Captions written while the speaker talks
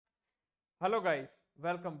Hello guys,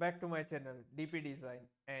 welcome back to my channel DP Design,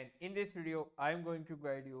 and in this video I am going to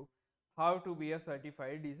guide you how to be a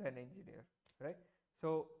certified design engineer, right?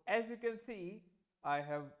 So as you can see, I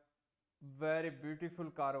have very beautiful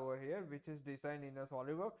car over here which is designed in a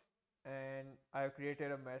Solidworks, and I have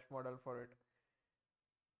created a mesh model for it.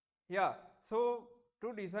 Yeah, so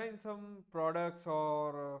to design some products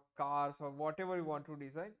or cars or whatever you want to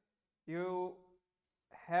design, you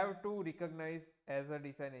have to recognize as a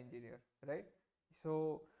design engineer, right?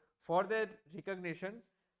 So for that recognition,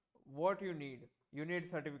 what you need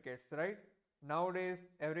certificates, right? Nowadays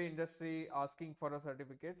every industry asking for a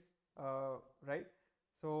certificates, right?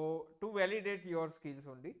 So to validate your skills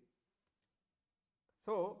only.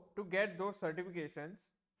 So to get those certifications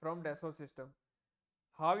from Dassault system,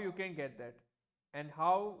 how you can get that and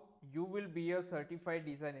how you will be a certified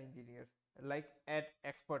design engineer like at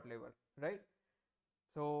expert level, right?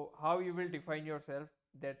 So how you will define yourself,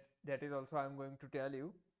 that is also I'm going to tell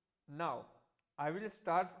you. Now I will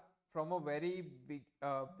start from a very big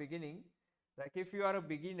beginning. Like if you are a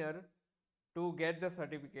beginner, to get the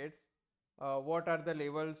certificates, what are the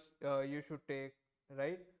levels you should take,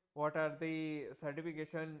 right? What are the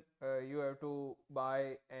certification you have to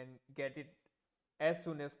buy and get it as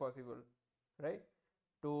soon as possible, right,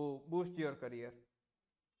 to boost your career.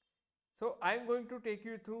 So I'm going to take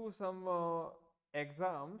you through some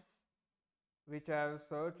exams which I have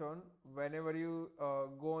searched on. Whenever you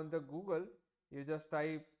go on the Google, you just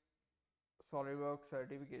type SolidWorks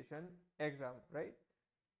certification exam, right?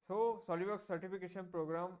 So SolidWorks certification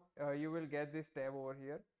program, you will get this tab over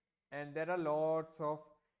here, and there are lots of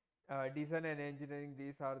design and engineering.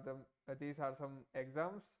 These are some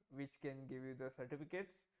exams which can give you the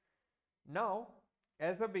certificates. Now,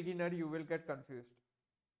 as a beginner, you will get confused.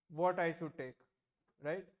 What I should take,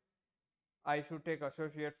 right? I should take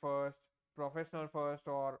associate first, professional first,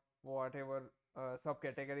 or whatever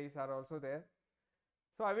subcategories are also there.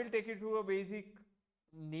 So I will take you through a basic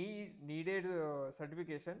needed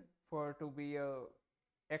certification for to be a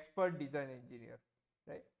expert design engineer,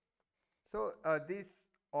 right? So this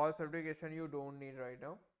all certification you don't need right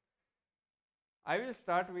now. I will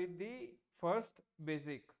start with the first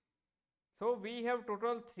basic. So we have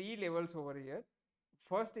total 3 levels over here.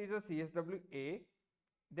 First is a CSWA,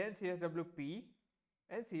 then CSWP,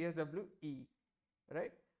 and CSWE,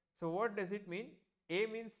 right? So what does it mean? A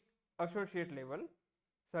means associate level,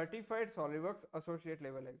 certified SolidWorks associate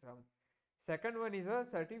level exam. Second one is a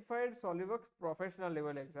certified SolidWorks professional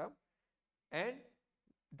level exam, and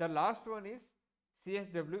the last one is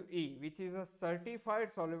CSWE, which is a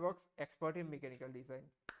certified SolidWorks expert in mechanical design,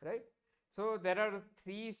 right? So there are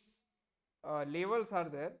three levels are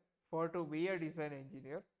there for to be a design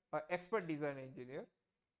engineer, expert design engineer.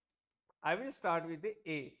 I will start with the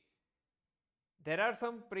A. There are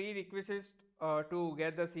some prerequisites to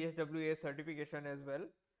get the CSWA certification as well.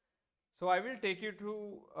 So I will take you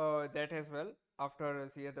through that as well after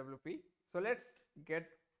CSWP. So let's get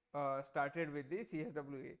started with the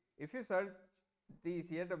CSWA. If you search the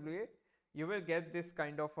CSWA, you will get this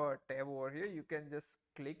kind of a tab over here. You can just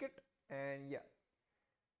click it, and yeah.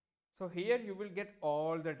 So here you will get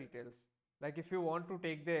all the details. Like if you want to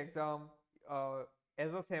take the exam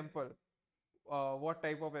as a sample, what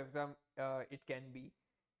type of exam it can be.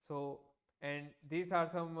 So, and these are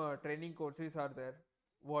some training courses are there,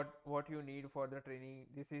 what you need for the training.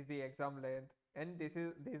 This is the exam length, and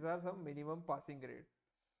these are some minimum passing grade.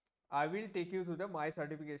 I will take you through the my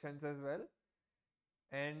certifications as well.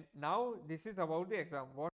 And now this is about the exam.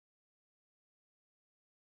 What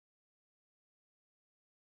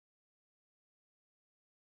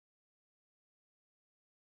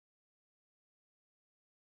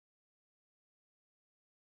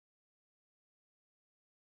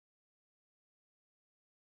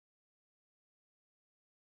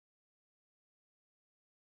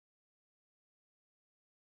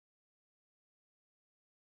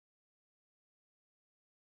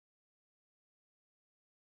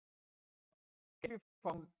if you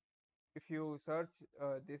found, if you search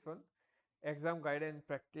this one, exam guide and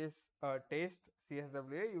practice test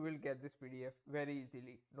CSWA, you will get this PDF very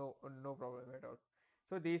easily. No problem at all.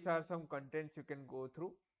 So these are some contents you can go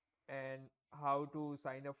through, and how to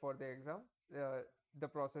sign up for the exam. The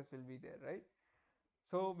process will be there, right?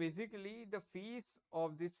 So basically the fees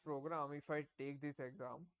of this program, if I take this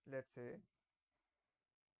exam, let's say,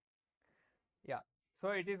 yeah, so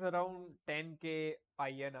it is around 10K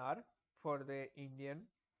INR for the Indian,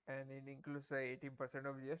 and it includes 18%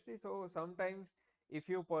 of GST. So sometimes if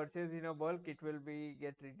you purchase in a bulk, it will be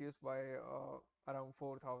get reduced by around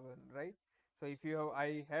 4,000, right? So if you have,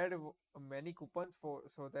 I had many coupons for,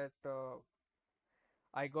 so that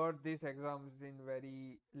I got these exams in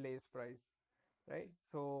very less price, right?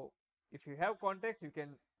 So if you have context, you can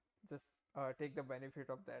just take the benefit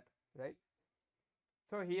of that, right?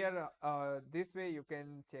 So here, this way you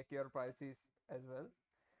can check your prices as well.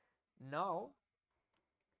 Now,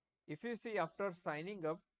 if you see after signing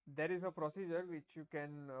up, there is a procedure which you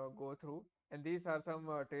can go through, and these are some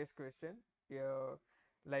test question. Uh,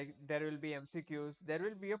 like there will be MCQs, there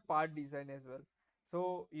will be a part design as well.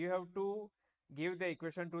 So you have to give the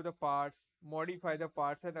equation to the parts, modify the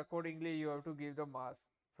parts, and accordingly you have to give the mass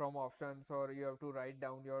from options, or you have to write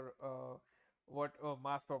down your what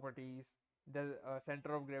mass properties, the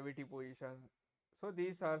center of gravity position. So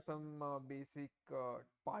these are some basic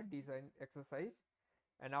part design exercise,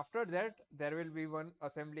 and after that there will be one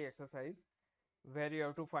assembly exercise where you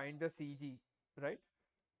have to find the CG, right?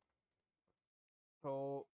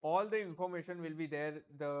 So all the information will be there.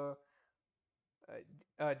 The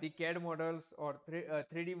CAD models or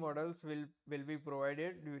 3D models will be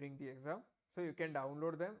provided during the exam, so you can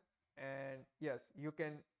download them, and yes, you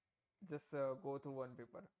can just go through one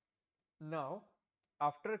paper. Now,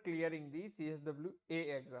 after clearing the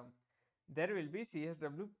CSWA exam, there will be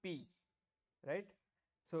CSWP, right?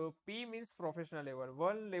 So P means professional level,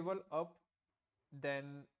 one level up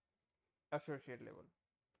than associate level,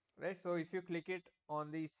 right? So if you click it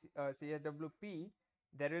on the CSWP,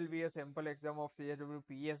 there will be a sample exam of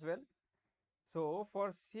CSWP as well. So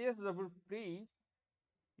for CSWP,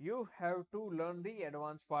 you have to learn the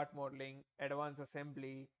advanced part modeling, advanced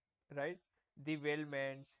assembly, right? The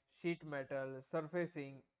weldments, sheet metal,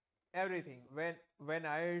 surfacing, everything. When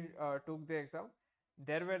I took the exam,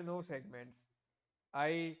 there were no segments.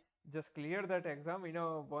 I just cleared that exam in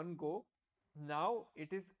a one go. Now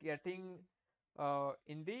it is getting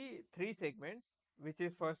in the three segments, which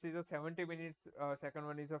is first is a 70 minutes, second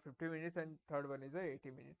one is a 50 minutes, and third one is a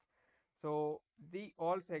 80 minutes. So the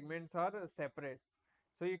all segments are separate.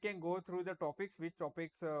 So you can go through the topics, which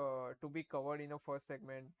topics to be covered in a first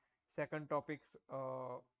segment, second topics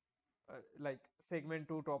like segment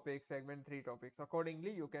 2 topics, segment 3 topics.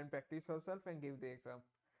 Accordingly, you can practice yourself and give the exam,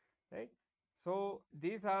 right? So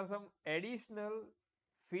these are some additional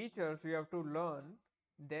features you have to learn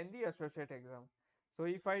than the associate exam. So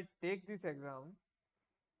if I take this exam,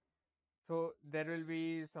 so there will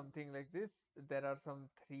be something like this. There are some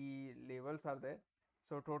three levels are there.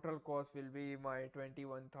 So total cost will be my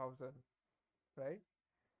 21,000, right?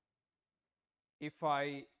 If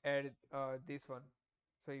I add this one,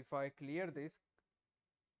 so if I clear this,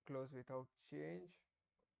 close without change,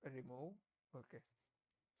 remove, okay.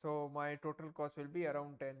 So my total cost will be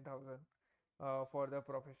around 10,000 for the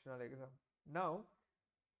professional exam. Now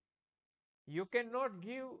you cannot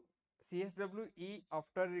give CSWE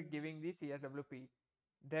after giving the CSWP.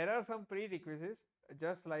 There are some prerequisites,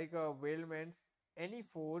 just like Wheelman's, any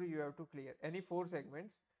four you have to clear, any four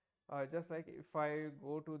segments. Just like if I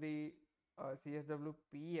go to the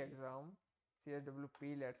CSWP exam,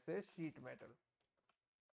 CSWP, let's say sheet metal.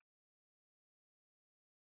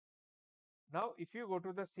 Now, if you go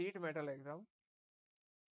to the sheet metal exam,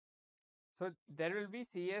 so there will be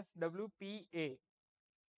CSWPA.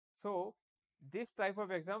 So this type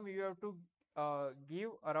of exam you have to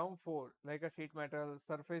give around four, like a sheet metal,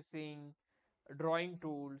 surfacing, drawing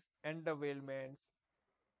tools, and the weldments.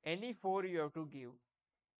 Any four you have to give.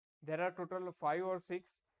 There are total of five or six.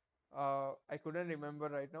 I couldn't remember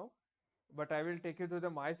right now, but I will take you to the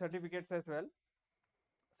my certificates as well.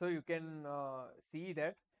 So you can see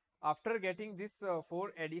that after getting this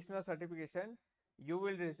four additional certification, you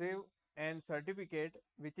will receive an certificate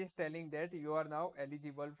which is telling that you are now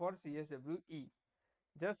eligible for CSWE.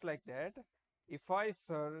 Just like that, if I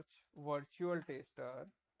search virtual tester,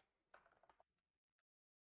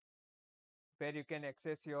 where you can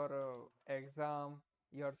access your exam,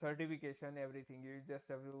 your certification, everything, you just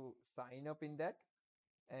have to sign up in that,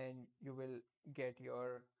 and you will get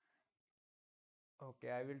your,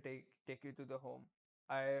 okay, I will take you to the home.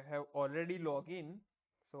 I have already logged in,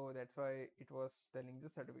 so that's why it was telling the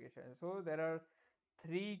certification. So there are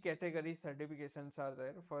three category certifications are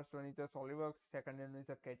there. First one is a Solidworks, second one is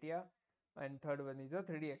a CATIA, and third one is a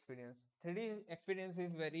 3D experience. 3D experience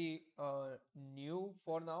is very new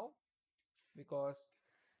for now, because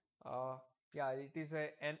yeah, it is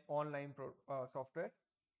an online software,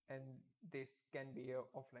 and this can be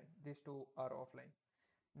offline. These two are offline.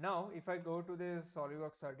 Now if I go to the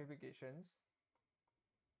Solidworks certifications,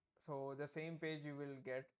 so the same page you will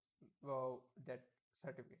get that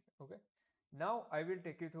certificate. Okay, now I will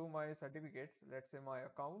take you through my certificates. Let's say my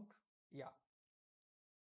account. Yeah,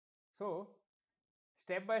 so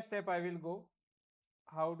step by step I will go.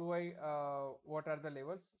 How do I what are the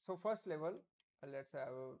levels? So first level, let's say I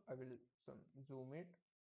will some zoom it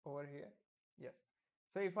over here. Yes.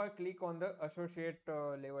 So if I click on the associate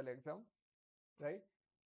level exam, right?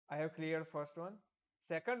 I have cleared first one.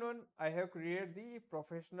 Second one, I have created the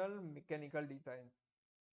professional mechanical design,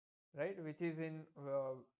 right? Which is in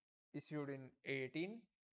issued in 18,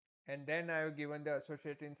 and then I have given the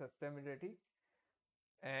associate in sustainability,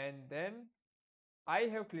 and then I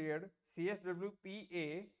have cleared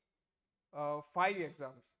CSWPA 5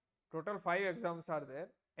 exams. Total 5 exams are there,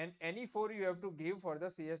 and any four you have to give for the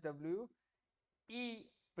CSWE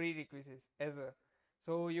prerequisites as a.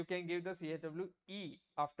 So you can give the CSWE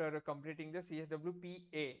after completing the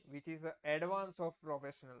CSWPA, which is a advance of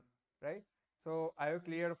professional, right? So I have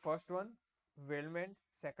cleared first one, weldment.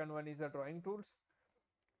 Second one is a drawing tools.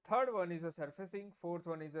 Third one is a surfacing. Fourth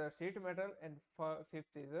one is a sheet metal, and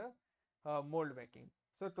fifth is a mold making.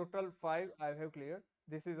 So total 5 I have cleared.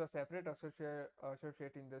 This is a separate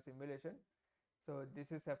associate in the simulation. So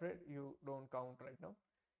this is separate. You don't count right now.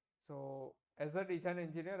 So as a design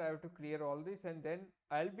engineer, I have to clear all this, and then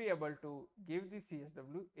I'll be able to give the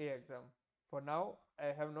CSWA exam. For now,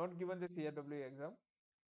 I have not given the CSWA exam.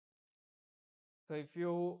 So if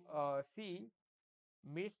you see,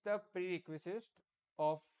 meets the prerequisites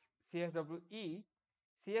of CSWE,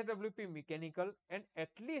 CSWP mechanical, and at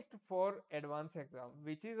least for advanced exam,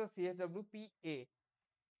 which is a CSWPA,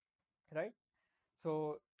 right?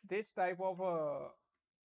 So this type of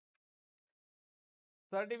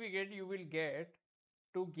certificate you will get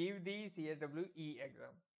to give the CSWE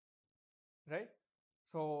exam, right?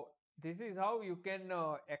 So this is how you can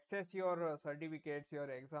access your certificates, your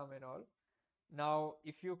exam and all. Now,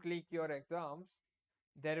 if you click your exams,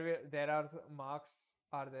 there are marks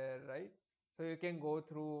are there, right? So you can go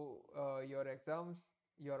through your exams,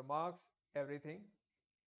 your marks, everything.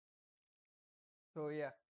 So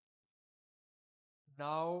yeah,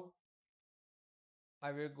 now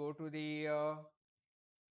I will go to the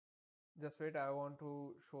just wait, I want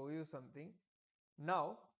to show you something.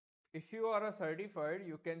 Now if you are a certified,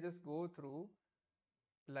 you can just go through,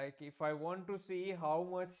 like if I want to see how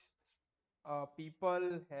much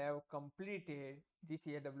people have completed the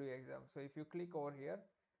CSW exam. So if you click over here,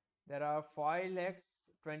 there are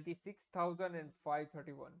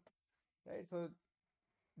 5,26,531, right? So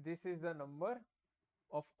this is the number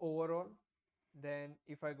of overall. Then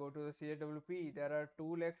if I go to the CSWP, there are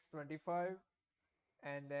 2,25,000,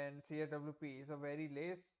 and then CSWP is a very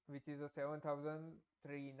less, which is a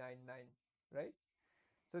 7,399, right?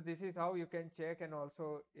 So this is how you can check. And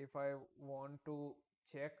also if I want to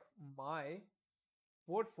check my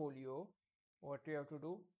portfolio, what you have to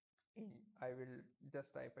do, in I will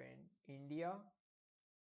just type in India.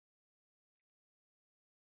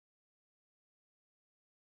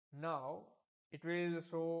 Now it will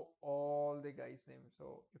show all the guys name.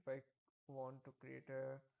 So if I want to create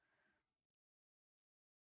a,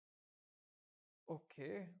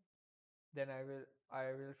 okay, then I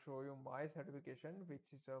will show you my certification,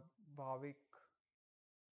 which is a Bhavik.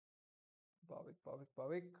 I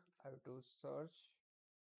have to search.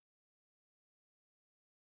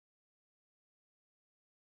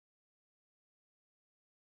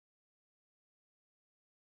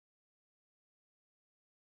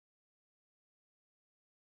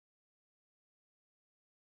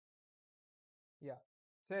 Yeah.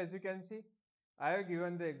 So as you can see, I have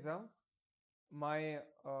given the exam. My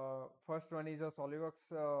first one is a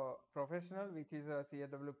Solidworks professional, which is a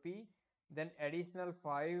CSWP. Then additional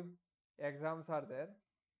 5 exams are there,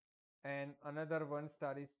 and another 1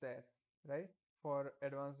 star is there, right? For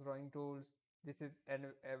advanced drawing tools, this is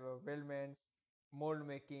weldments, mold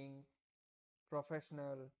making,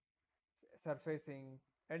 professional, surfacing,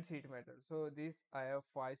 and sheet metal. So this I have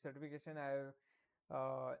 5 certification. I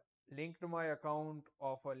have linked my account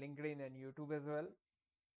of LinkedIn and YouTube as well.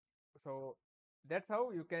 So that's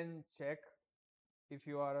how you can check if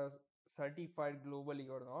you are a certified globally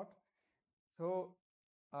or not. So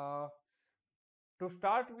uh, to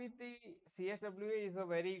start with, the CSWA is a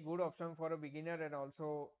very good option for a beginner, and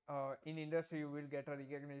also in industry you will get a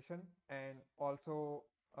recognition, and also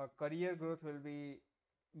career growth will be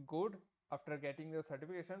good after getting the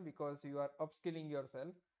certification, because you are upskilling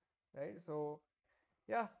yourself, right? So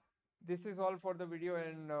yeah, this is all for the video,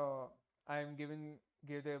 and I am give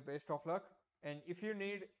the best of luck. And if you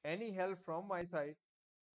need any help from my side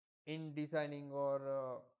in designing,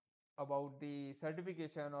 or about the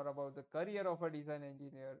certification, or about the career of a design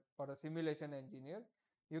engineer or a simulation engineer,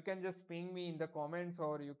 you can just ping me in the comments,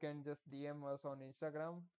 or you can just DM us on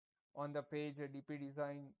Instagram on the page DP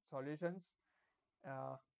Design Solutions.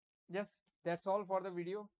 uh, yes, that's all for the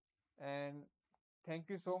video, and thank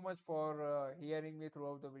you so much for hearing me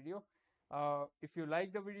throughout the video. If you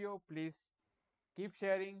like the video, please keep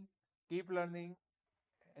sharing, keep learning,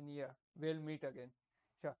 and yeah, we'll meet again.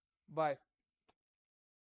 Sure. Bye.